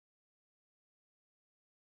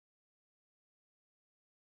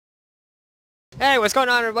Hey, what's going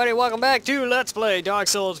on, everybody? Welcome back to Let's Play Dark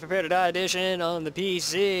Souls Prepare to Die Edition on the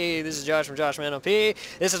PC. This is Josh from JoshManOP.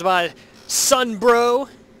 This is my son bro,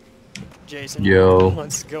 Jason. Yo.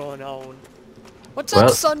 What's going on? What's up, Well,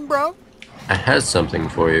 son bro? I have something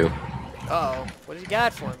for you. Uh-oh. What do you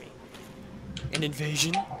got for me? An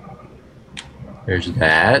invasion? There's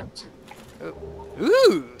that.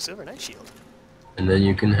 Ooh, Silver Knight Shield. And then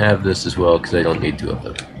you can have this as well, because I don't need two of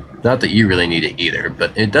them. Not that you really need it either,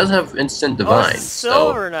 but it does have instant divine,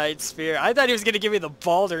 Silver Knight Spear. I thought he was going to give me the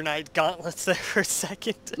Balder Knight gauntlets there for a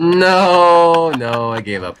second. No, I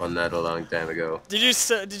gave up on that a long time ago. Did you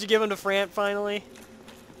give him to Frant finally?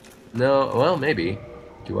 No, well, maybe.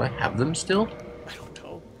 Do I have them still? I don't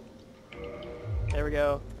know. There we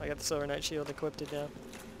go. I got the Silver Knight Shield equipped it now.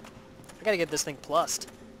 I gotta get this thing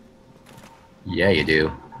plussed. Yeah, you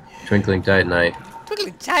do. Twinkling Titanite.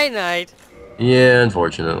 Twinkling Titanite? Yeah,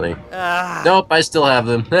 unfortunately. Nope, I still have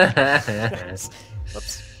them.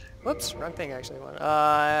 Whoops. Whoops, wrong thing actually.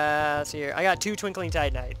 Let's see here. I got 2 Twinkling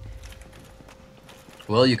Titanite.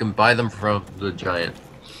 Well, you can buy them from the giant.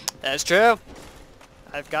 That's true.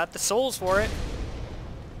 I've got the souls for it.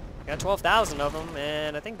 I got 12,000 of them,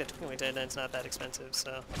 and I think the Twinkling Titanite's not that expensive,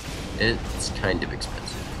 so... It's kind of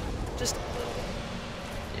expensive. Just a little.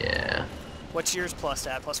 Yeah. What's yours plus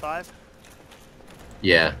at? Plus 5?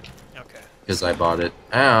 Yeah. Okay. Because I bought it.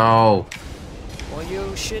 Ow! Well,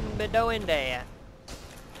 you shouldn't be doing that.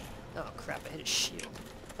 Oh crap, I hit his shield.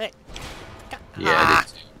 Hey! Yeah, I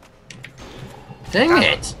did. Dang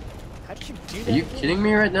it! How did you do that? Are you kidding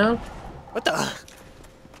me right now? What the?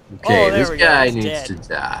 Okay, Oh, this there we go. guy He's needs dead. to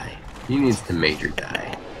die. He needs to major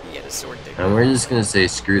die. He had a sword dig. And we're just gonna say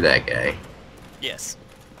screw that guy. Yes.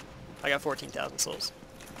 I got 14,000 souls.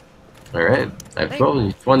 Alright, I've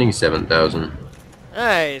probably 27,000.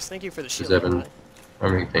 Nice, thank you for the shield. 7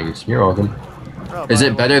 farming things. You're welcome. Oh, Is by it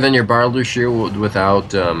the better than your Baldur shield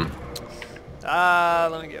without, let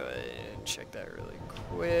me go and check that really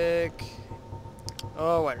quick.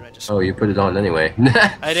 Oh, why didn't I just... Oh, you put it on anyway.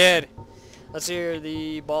 I did. Let's see here,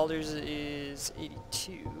 the Baldur's is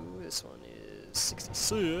 82, this one is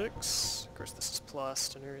 66. Of course, this is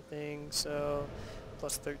plussed and everything, so...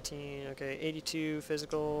 Plus 13, okay, 82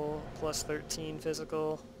 physical, plus 13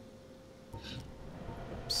 physical.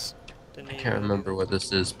 Oops. I can't remember what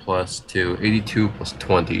this is plus 2. 82 plus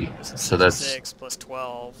 20. So that's 6 plus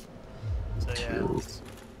 12. So yeah. 2.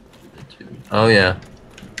 Oh yeah.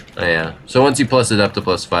 Oh yeah. So once you plus it up to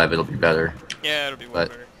plus 5, it'll be better. Yeah, it'll be way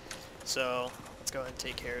better. So let's go ahead and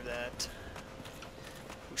take care of that.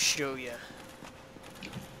 We'll show you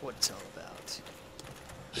what it's all about.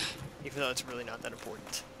 Even though it's really not that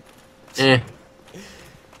important. Just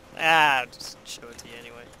show it to you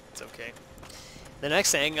anyway. It's okay. The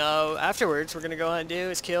next thing, afterwards, we're gonna go ahead and do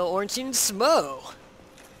is kill Orns and Smough.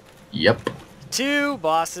 Yep. 2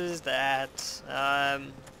 bosses that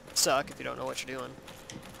suck if you don't know what you're doing.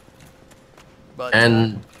 But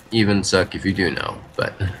And even suck if you do know,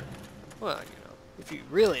 but... well, you know, if you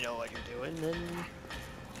really know what you're doing, then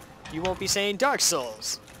you won't be saying Dark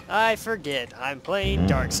Souls. I forget, I'm playing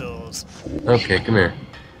Dark Souls. Okay, come here.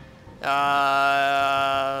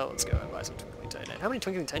 Let's go and buy some Twinkling Titanite. How many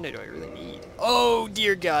Twinkling Titanite do I really need? Oh,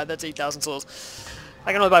 dear God, that's 8,000 souls.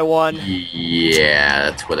 I can only buy 1. Yeah,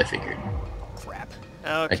 that's what I figured. Crap.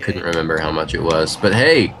 Okay. I couldn't remember how much it was, but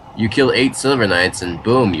hey, you kill 8 Silver Knights and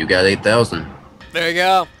boom, you got 8,000. There you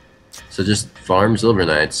go. So just farm Silver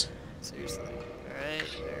Knights. Seriously. Alright,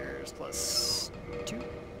 there's plus 2.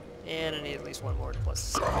 And I need at least 1 more to plus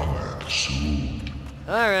 7.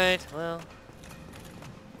 Alright, well.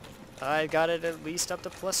 I got it at least up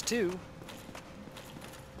to plus 2.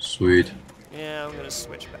 Sweet. Yeah, I'm gonna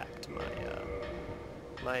switch back to my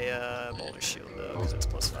Boulder Shield though, because it's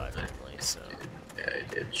plus 5 currently, so. Yeah, I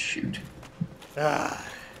did. Shoot.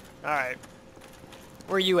 Alright.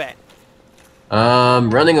 Where are you at?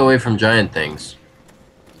 Running away from giant things.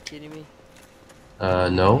 You kidding me?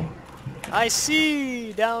 No. I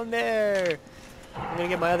see! Down there! I'm gonna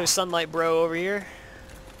get my other Sunlight Bro over here.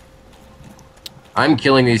 I'm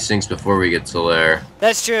killing these things before we get Solaire.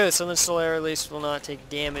 That's true, so then Solaire at least will not take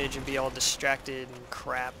damage and be all distracted and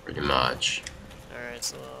crap. Pretty much. Alright,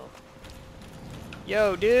 so...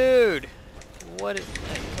 Yo, dude! What is...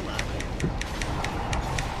 Hey, come on.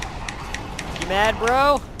 You mad,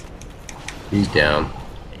 bro? He's down.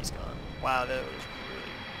 Yeah, he's gone. Wow, that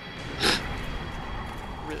was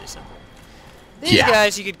really simple. These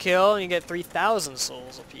guys you could kill and you get 3,000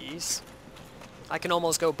 souls apiece. I can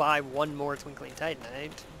almost go buy 1 more Twinkling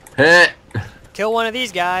Titanite. Heh! Kill one of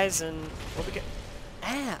these guys and we'll be good.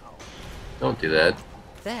 Ow! Don't do that.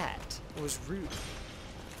 That was rude.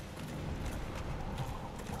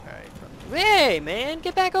 Alright, Hey, man,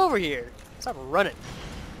 get back over here. Stop running.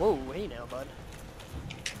 Whoa, hey now, bud.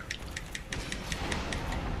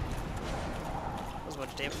 That was a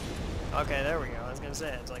bunch of damage. Okay, there we go. I was gonna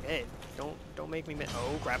say, it's like, hey, don't make me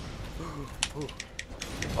oh crap. Ooh.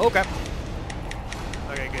 Oh crap.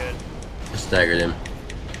 Okay, good. Just staggered him.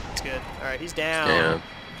 That's good. Alright, he's down. Damn.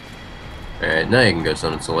 Alright, now you can go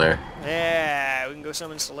summon Solaire. Yeah, we can go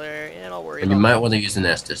summon Solaire, and I'll worry And about you might want to use an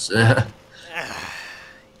Estus. Yeah,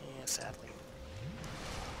 sadly.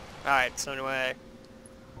 Alright, so anyway,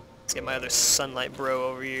 let's get my other sunlight bro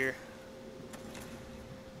over here.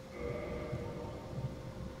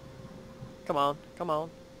 Come on, come on.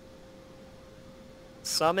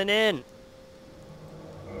 Summon in.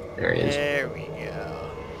 There he is. There we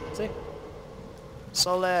go. See?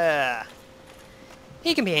 Solaire.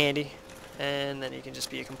 He can be handy. And then he can just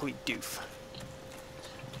be a complete doof.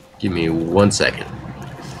 Give me 1 second.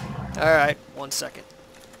 Alright, 1 second.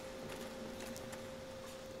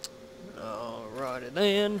 Alrighty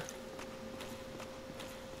then.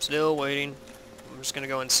 Still waiting. I'm just gonna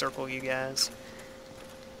go and circle you guys.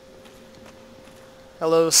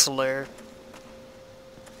 Hello, Solaire.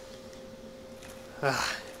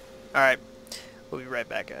 Alright. We'll be right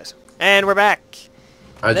back, guys. And we're back!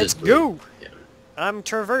 Let's go! Yeah. I'm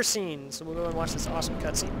traversing, so we'll go and watch this awesome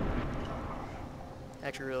cutscene. I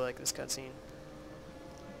actually really like this cutscene.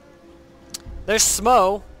 There's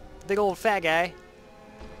Smough, big old fat guy,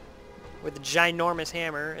 with the ginormous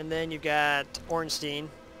hammer, and then you've got Ornstein.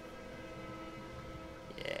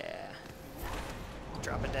 Yeah.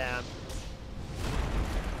 Drop it down.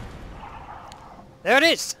 There it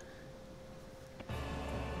is!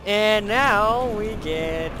 And now we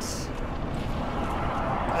get...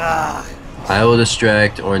 I will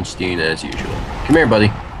distract Ornstein as usual. Come here,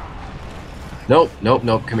 buddy. Nope, nope,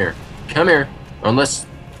 nope. Come here. Come here. Unless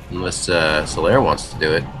Solaire wants to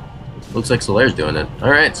do it. Looks like Solaire's doing it.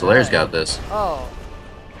 Alright, Solaire's got this. Oh.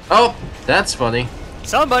 Oh, that's funny.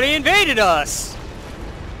 Somebody invaded us!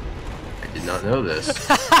 I did not know this.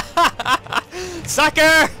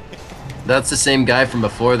 Sucker! That's the same guy from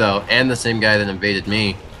before, though, and the same guy that invaded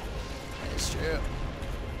me. That's true.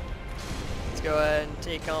 Let's go ahead and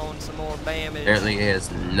take on some more damage. Apparently, he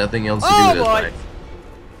has nothing else to do with his life.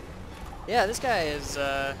 Yeah, this guy is,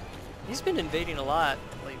 he's been invading a lot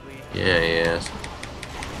lately. Yeah, he has.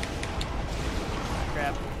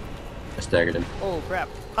 Crap. I staggered him. Oh, crap.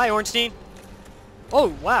 Hi, Ornstein. Oh,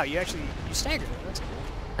 wow, you staggered him. That's cool.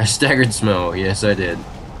 I staggered Smough. Yes, I did.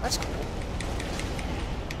 That's cool.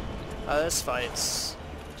 This fight's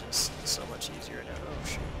just so much easier now. Oh,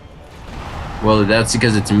 shit. Well, that's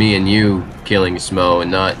because it's me and you killing Smough,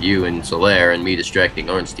 and not you and Solaire and me distracting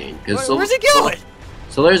Ornstein. Where's he going?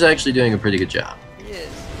 Solaire's actually doing a pretty good job. He is.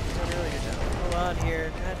 He's doing a really good job. Hold on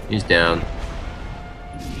here. God. He's down.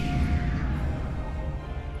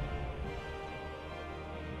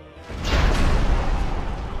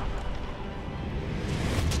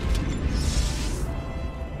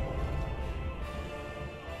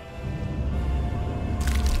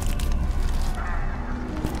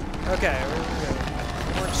 Okay, we're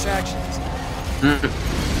good. More distractions.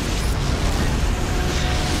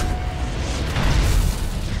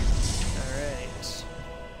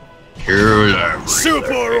 Alright.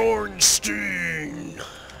 Super Ornstein!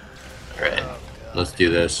 Alright, let's do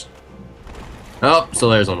this. Oh,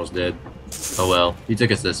 Solaire's almost dead. Oh well, he took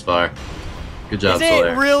us this far. Good job, Is it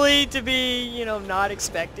Solaire. really to be, you know, not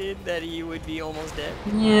expected that he would be almost dead?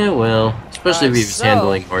 Yeah, well, especially if he was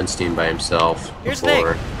handling Ornstein by himself Here's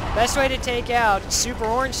before. the thing. Best way to take out Super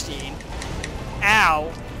Ornstein.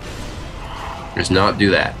 Ow. Just not do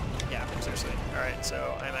that. Yeah, seriously. Alright,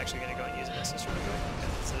 so I'm actually going to go and use an SS really quick.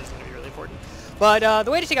 So this is going to be really important. But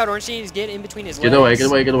the way to take out Ornstein is get in between his legs. Get away, get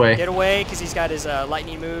away, get away. Get away, because he's got his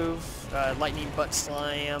lightning move, lightning butt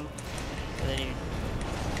slam. And then you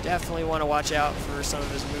definitely want to watch out for some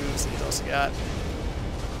of his moves that he's also got.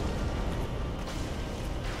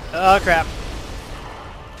 Oh, crap.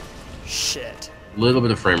 Shit. A little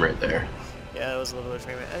bit of frame rate there. Yeah, that was a little bit of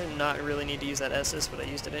frame rate. I did not really need to use that SS, but I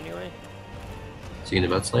used it anyway. See in the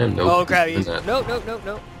butt slam? Nope. Oh crap! He's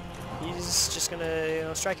Nope. He's just gonna, you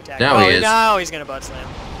know, strike attack. Now he is. Now he's gonna butt slam.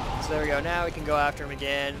 So there we go. Now we can go after him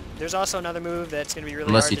again. There's also another move that's gonna be really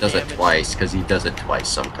Unless hard he to does damage. it twice, because he does it twice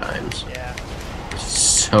sometimes. Yeah.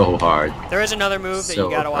 So hard. There is another move that So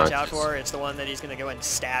you gotta watch out obnoxious. for. It's the one that he's gonna go ahead and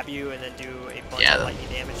stab you and then do a bunch Yeah. of lightning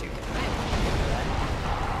damage.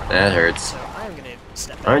 That hurts. So I'm gonna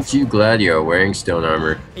step back. Aren't you glad you're wearing stone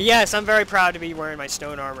armor? Yes, I'm very proud to be wearing my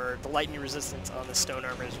stone armor. The lightning resistance on the stone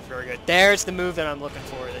armor is very good. There's the move that I'm looking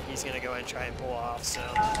for that he's gonna go ahead and try and pull off. So.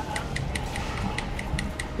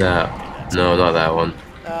 That. No, not that one.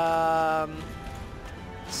 So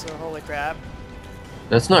holy crap.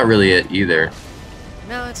 That's not really it either.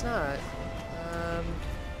 No, it's not.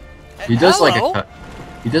 He does hello? like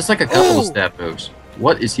he does like a couple of Ooh! stab moves.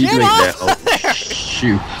 What is he Get doing off there? of there!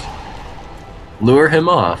 Shoot. Lure him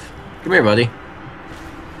off. Come here, buddy.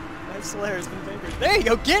 My Slayer's been favored. There you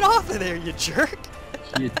go, get off of there, you jerk!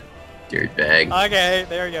 You dirtbag. Okay,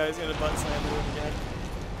 there we go, he's gonna butt slam move again.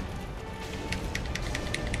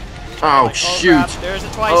 Oh, Like, shoot. crap, there's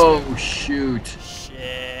a twice Oh, move. shoot.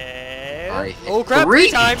 Shit. I hit Oh crap, 3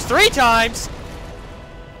 times! 3 times!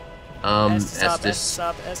 S to stop, S to Estus.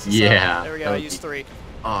 stop, S to Yeah. stop. There we go, I used 3.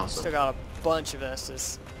 Awesome. Still got a bunch of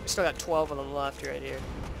S's. We still got 12 of them left right here.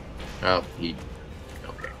 Oh, he...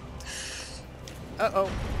 Okay. Uh-oh.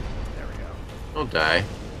 There we go. Don't die.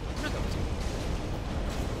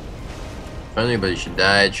 If anybody should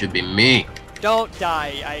die, it should be me. Don't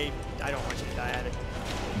die. I don't want you to die either.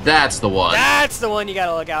 That's the one. That's the one you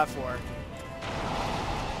gotta look out for.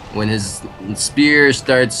 When his spear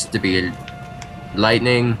starts to be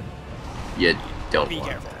lightning, you don't Be want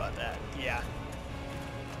careful that. about that. Yeah.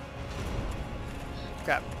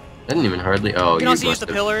 Crap. I didn't even hardly... Oh, You can also use must the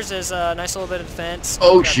have- pillars as a nice little bit of defense.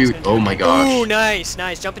 Oh, Crap, shoot. he's gonna Oh, do my it. gosh. Ooh, nice,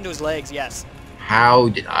 nice. Jump into his legs, yes. How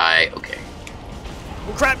did I... Okay.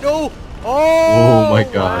 Oh, crap, no! Oh, my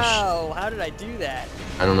gosh. Wow, how did I do that?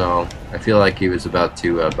 I don't know. I feel like he was about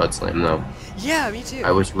to butt slam. No, Yeah, me too.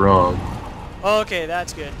 I was wrong. Okay,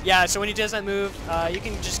 that's good. Yeah, so when he does that move, you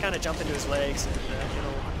can just kind of jump into his legs, and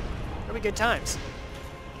it'll be good times.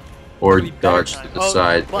 Or It'll be better dodge to times. the Oh,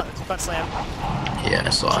 side. Butt slam. Yeah, I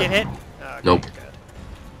saw Did you it. get hit? Oh, okay, Nope. you're good.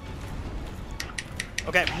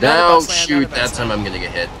 Okay, another No, butt slam, shoot, another butt that slam. time I'm gonna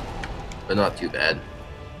get hit. But not too bad.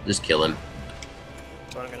 Just kill him.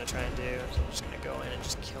 That's what I'm gonna try and do. So I'm just gonna go in and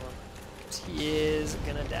just kill him. Because he is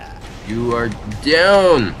gonna die. You are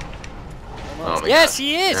down! Almost. my Yes, God.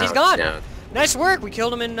 he is! Now He's it's gone! down. Nice work! We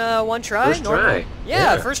killed him in one try. First try.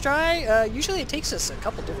 Yeah, Yeah. first try. Usually it takes us a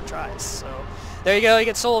couple different tries. So there you go. You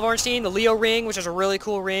get Soul of Ornstein, the Leo ring, which is a really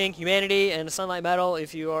cool ring, humanity, and a Sunlight medal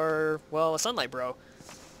if you are, well, a Sunlight bro.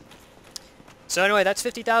 So anyway, that's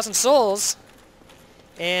 50,000 souls.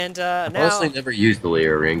 And I've now honestly never used the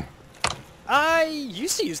Leo ring. I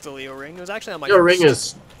used to use the Leo ring. It was actually on my Leo ring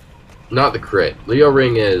is not the crit. Leo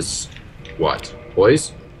ring is what?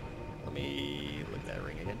 Poise? Let me look at that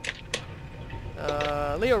ring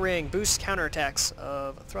again. Leo ring boosts counterattacks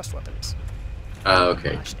of thrust weapons.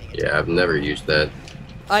 Okay. Gosh, dang it. Yeah, I've never used that.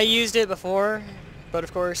 I used it before, but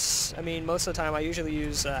of course, I mean, most of the time I usually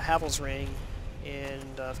use Havel's ring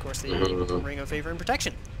and, of course, the Ring of Favor and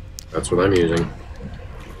Protection. That's what I'm using.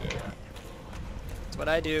 That's what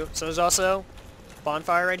I do. So there's also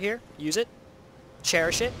Bonfire right here. Use it.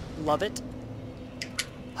 Cherish it. Love it.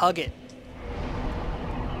 Hug it.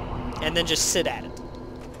 And then just sit at it.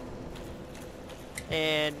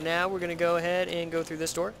 And now we're going to go ahead and go through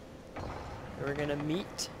this door. We're going to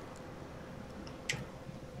meet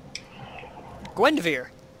Guinevere.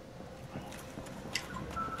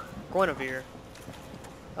 Guinevere.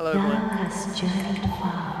 Hello, Thou Gwen. hast journeyed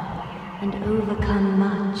far and overcome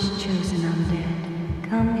much, chosen undead.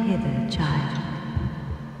 Come hither, child.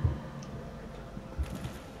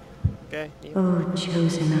 Okay. You. O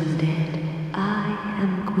chosen undead, I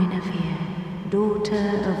am Guinevere,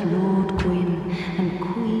 daughter of Lord Gwyn and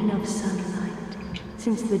Queen of Sunlight.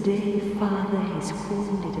 Since the day Father his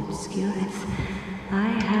form did obscureth, I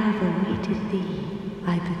have awaited thee.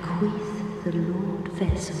 I bequeath the Lord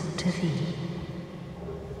vessel to thee.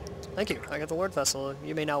 Thank you. I got the Lord Vessel.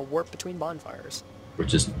 You may now warp between bonfires.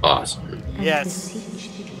 Which is awesome. And Yes. beseech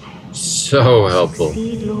thee, So helpful.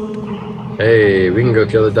 succeed Lord Gwyn. Hey, we can go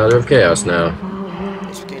kill the Daughter of Chaos now. of our world.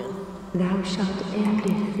 Yes, we can. Thou shalt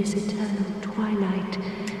endeth this eternal twilight.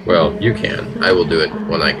 Well, you can. I will do it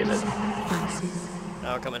when I get it. Sacrifices.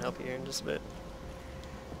 I'll come and help you here in just a bit.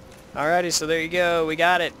 Alrighty, so there you go. We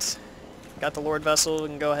got it. Got the Lord Vessel. We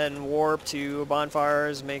can go ahead and warp to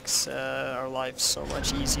bonfires. Makes our life so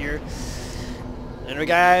much easier. Anyway,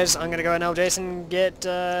 guys, I'm going to go ahead and help Jason get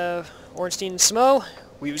Ornstein and Smough.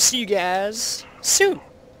 We will see you guys soon.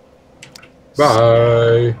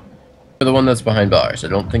 Bye. For the one that's behind bars, I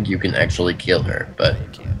don't think you can actually kill her, but You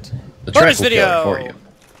can't. the track Bonus will kill her for video! you.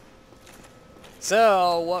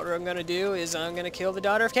 So, what I'm going to do is I'm going to kill the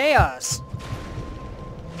Daughter of Chaos.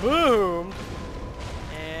 Boom!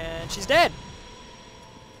 And she's dead.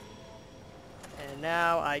 And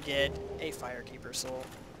now I get a Firekeeper soul.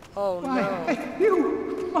 Oh Why, no.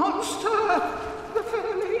 you monster! The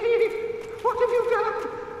fair lady! What have you done?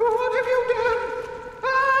 What have you done?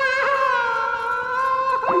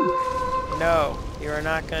 Ah! No, you are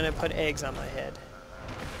not going to put eggs on my head.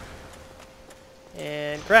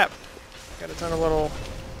 And crap. Got a ton of little...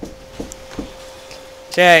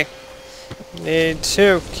 Okay. Need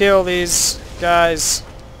to kill these guys.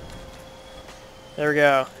 There we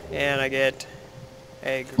go. And I get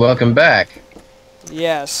a... Welcome back.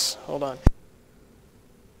 Yes. Hold on.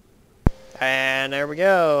 And there we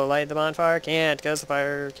go. Light the bonfire. Can't because the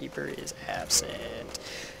firekeeper is absent.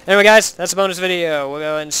 Anyway, guys, that's a bonus video. We'll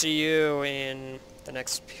go ahead and see you in the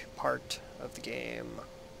next part of the game,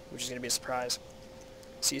 which is going to be a surprise.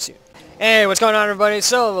 See you soon. Hey, what's going on, everybody?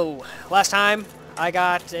 So, last time I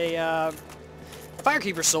got a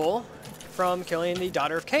firekeeper soul from killing the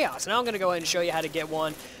Daughter of Chaos. Now I'm going to go ahead and show you how to get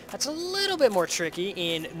one that's a little bit more tricky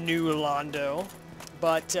in New Londo,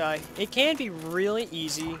 but it can be really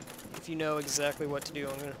easy if you know exactly what to do.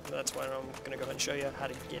 That's why I'm going to go ahead and show you how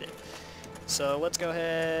to get it. So let's go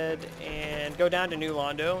ahead and go down to New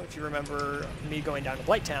Londo. If you remember me going down to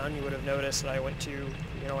Blighttown, you would have noticed that I went to,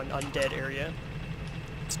 you know, an undead area.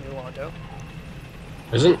 It's New Londo.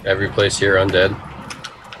 Isn't every place here undead?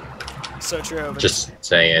 So true. But Just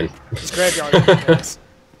saying. it's graveyard. Place.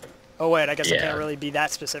 Oh wait, I guess I Yeah. can't really be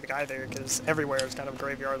that specific either, because everywhere is kind of a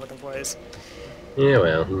graveyard-looking place. Yeah,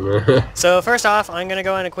 well. So first off, I'm going to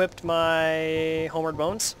go and equip my Homeward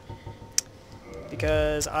Bones,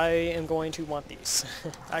 because I am going to want these.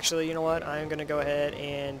 Actually, you know what? I'm going to go ahead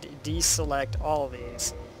and deselect all of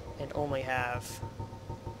these and only have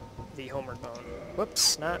the Homeward Bone.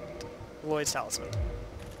 Whoops, not Lloyd's Talisman.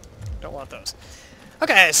 Don't want those.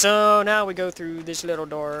 Okay, so now we go through this little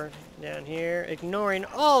door down here, ignoring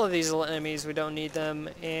all of these little enemies. We don't need them.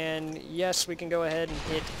 And yes, we can go ahead and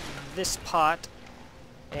hit this pot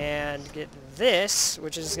and get this,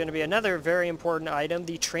 which is going to be another very important item,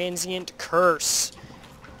 the Transient Curse.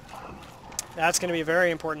 That's going to be a very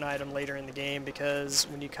important item later in the game, because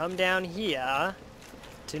when you come down here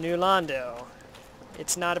to New Londo,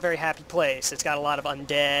 it's not a very happy place. It's got a lot of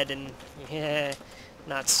undead and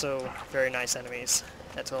not so very nice enemies.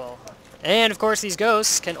 That's all. And of course these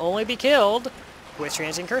ghosts can only be killed with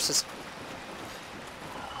Transient Curses.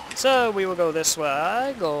 So we will go this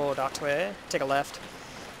way, go that way, take a left.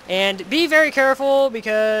 And be very careful,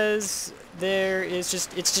 because it's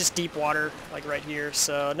just deep water, like right here.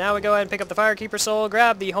 So now we go ahead and pick up the Firekeeper Soul,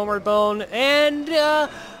 grab the Homeward Bone, and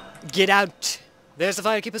get out. There's the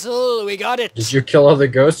Firekeeper Soul, we got it! Did you kill all the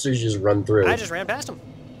ghosts, or you just run through? I just ran past them.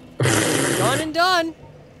 Done and done!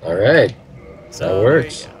 Alright. So That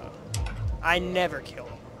works. there you go. I never kill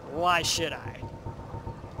them. Why should I?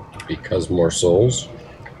 Because more souls?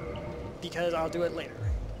 Because I'll do it later.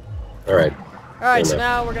 Alright. Alright, so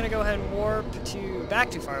enough. now we're going to go ahead and warp back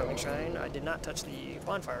to Firelink Shrine. I did not touch the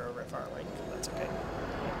bonfire over at Firelink. That's okay.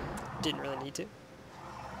 Didn't really need to.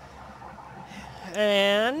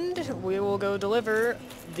 And we will go deliver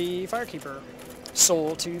the Firekeeper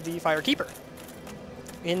soul to the Firekeeper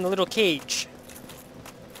in the little cage.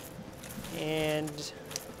 And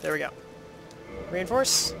there we go.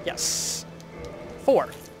 Reinforce? Yes. 4.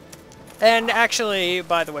 And actually,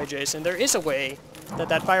 by the way, Jason, there is a way that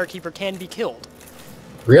Firekeeper can be killed.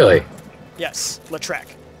 Really? Yes, Lautrec.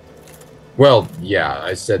 Well, yeah,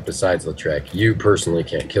 I said besides Lautrec. You personally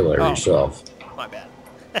can't kill her yourself. My bad.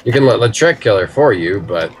 You can let Lautrec kill her for you,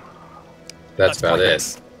 but that's about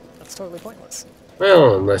pointless. it. That's totally pointless.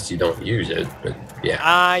 Well, unless you don't use it, but yeah.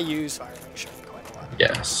 I use Firelink Shrine quite a lot.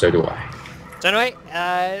 Yeah, so do I. So anyway,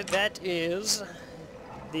 that is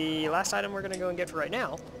the last item we're going to go and get for right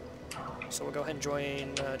now. So we'll go ahead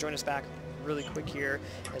and join us back really quick here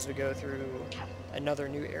as we go through another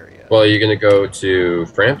new area. Well, are you going to go to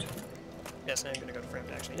Framped? Yes, I'm going to go to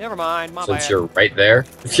Framped, actually. Never mind, my Since bad. you're right there?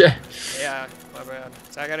 Yeah. Yeah, my bad.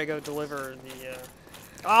 So I got to go deliver the...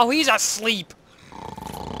 Oh, he's asleep!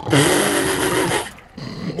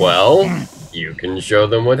 Well, you can show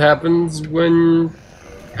them what happens when...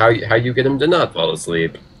 How you get him to not fall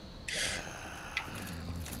asleep.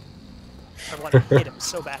 I want to hit him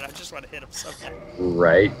so bad. I just want to hit him so bad.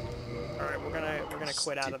 Right. Alright, we're gonna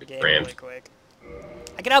quit out of the game Framp. really quick.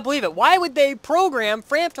 I cannot believe it. Why would they program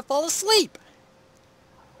Framp to fall asleep?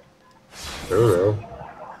 I don't know.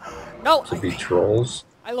 No, To be trolls.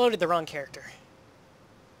 I loaded the wrong character.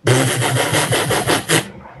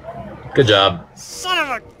 Good job. Son of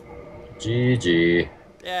a... GG.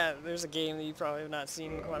 Yeah, there's a game that you probably have not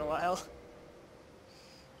seen in quite a while.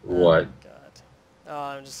 What? Oh, God. Oh,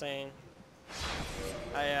 I'm just saying.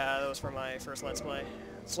 That was for my first Let's Play.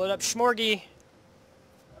 Let's load up Schmorgy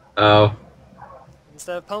Oh.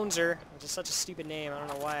 instead of Ponzer, which is such a stupid name. I don't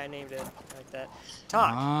know why I named it like that.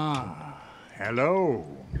 Talk. Ah, hello.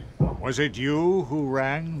 Was it you who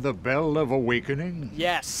rang the bell of awakening?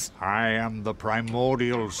 Yes. I am the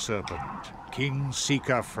primordial serpent, King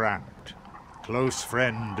Seeker Franked. close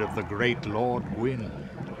friend of the great Lord Gwyn,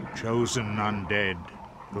 chosen undead,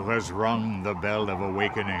 who has rung the bell of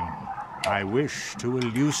awakening, I wish to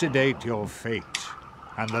elucidate your fate,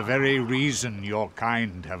 and the very reason your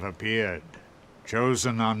kind have appeared.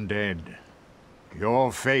 Chosen undead,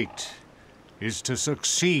 your fate is to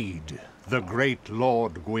succeed the great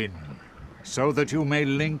Lord Gwyn, so that you may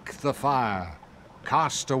link the fire,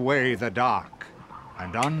 cast away the dark,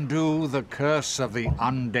 and undo the curse of the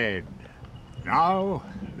undead. Now,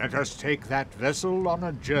 let us take that vessel on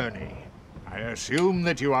a journey. I assume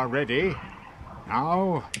that you are ready.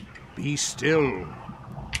 Now, be still.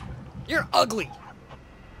 You're ugly.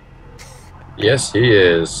 Yes, he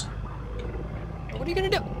is. What are you gonna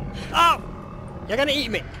do? Oh! You're gonna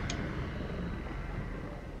eat me.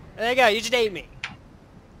 There you go, you just ate me.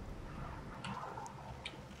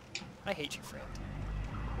 I hate you, friend.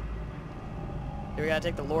 Here we gotta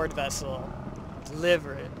take the Lord vessel.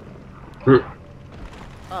 Deliver it.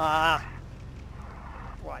 Ah.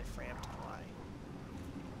 Why, Framped? Why?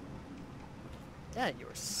 Dad, you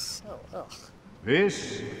were so... ugh.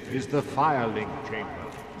 This is the Firelink Chamber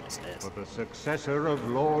Yes, it is. for the successor of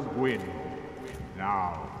Lord Gwyn.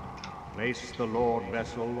 Now, place the Lord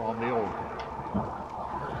vessel on the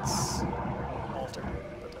altar. It's altar,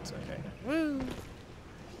 but that's okay. Woo!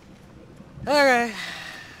 Okay.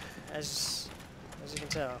 As you can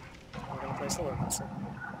tell, we're gonna place the Lord vessel.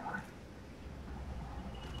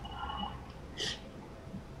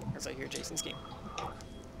 As I hear Jason's game.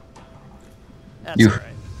 That's alright.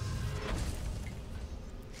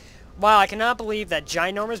 Wow, I cannot believe that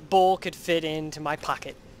ginormous bowl could fit into my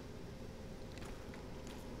pocket.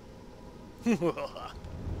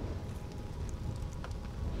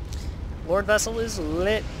 Lord Vessel is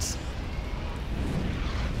lit.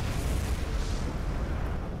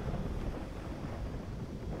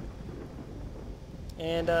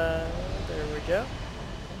 And, there we go.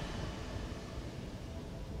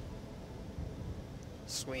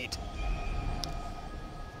 Sweet.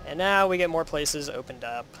 And now we get more places opened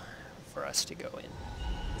up for us to go in.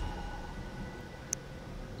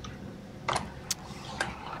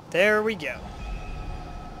 There we go.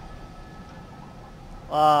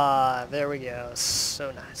 Ah, there we go.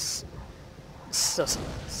 So nice. So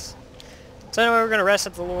nice. So anyway, we're going to rest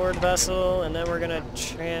at the Lord Vessel, and then we're going to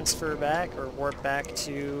transfer back, or warp back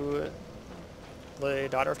to the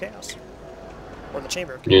Daughter of Chaos. Or the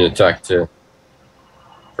Chamber of Chaos. You need to talk to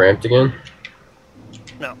Framped again?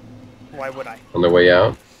 No. Why would I? On the way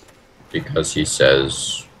out? Because he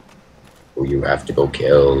says, who you have to go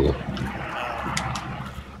kill.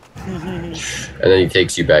 And then he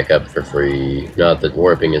takes you back up for free. Not that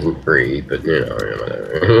warping isn't free, but you know,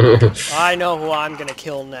 whatever. I know who I'm gonna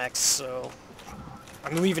kill next, so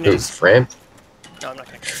I'm leaving Who, it. Framped? No, I'm not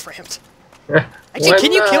gonna kill Framped. Why Actually,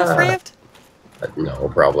 can you kill not? Framped? No,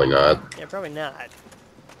 probably not. Yeah, probably not.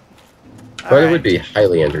 But it would be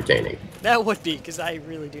highly entertaining. That would be, because I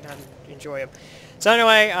really do not enjoy him. So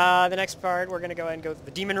anyway, the next part, we're gonna go ahead and go to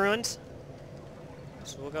the Demon Ruins.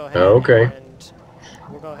 So we'll go ahead. Oh, okay. And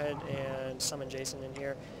we'll go ahead and summon Jason in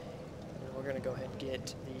here. And we're gonna go ahead and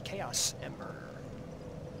get the Chaos Ember.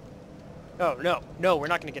 Oh, no, we're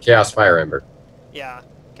not gonna get Chaos that. Fire Ember. Yeah,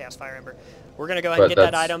 Chaos Fire Ember. We're gonna go ahead and But get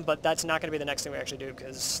that that's- item, but that's not gonna be the next thing we actually do,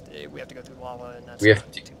 because we have to go through lava, and that's We have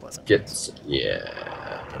not to too pleasant.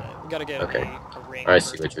 yeah. We gotta get Okay. a ring. I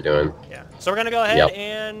see first. what you're doing. Yeah. So we're gonna go ahead Yep.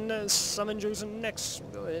 and summon Jason next.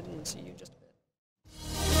 We'll go ahead and see you in just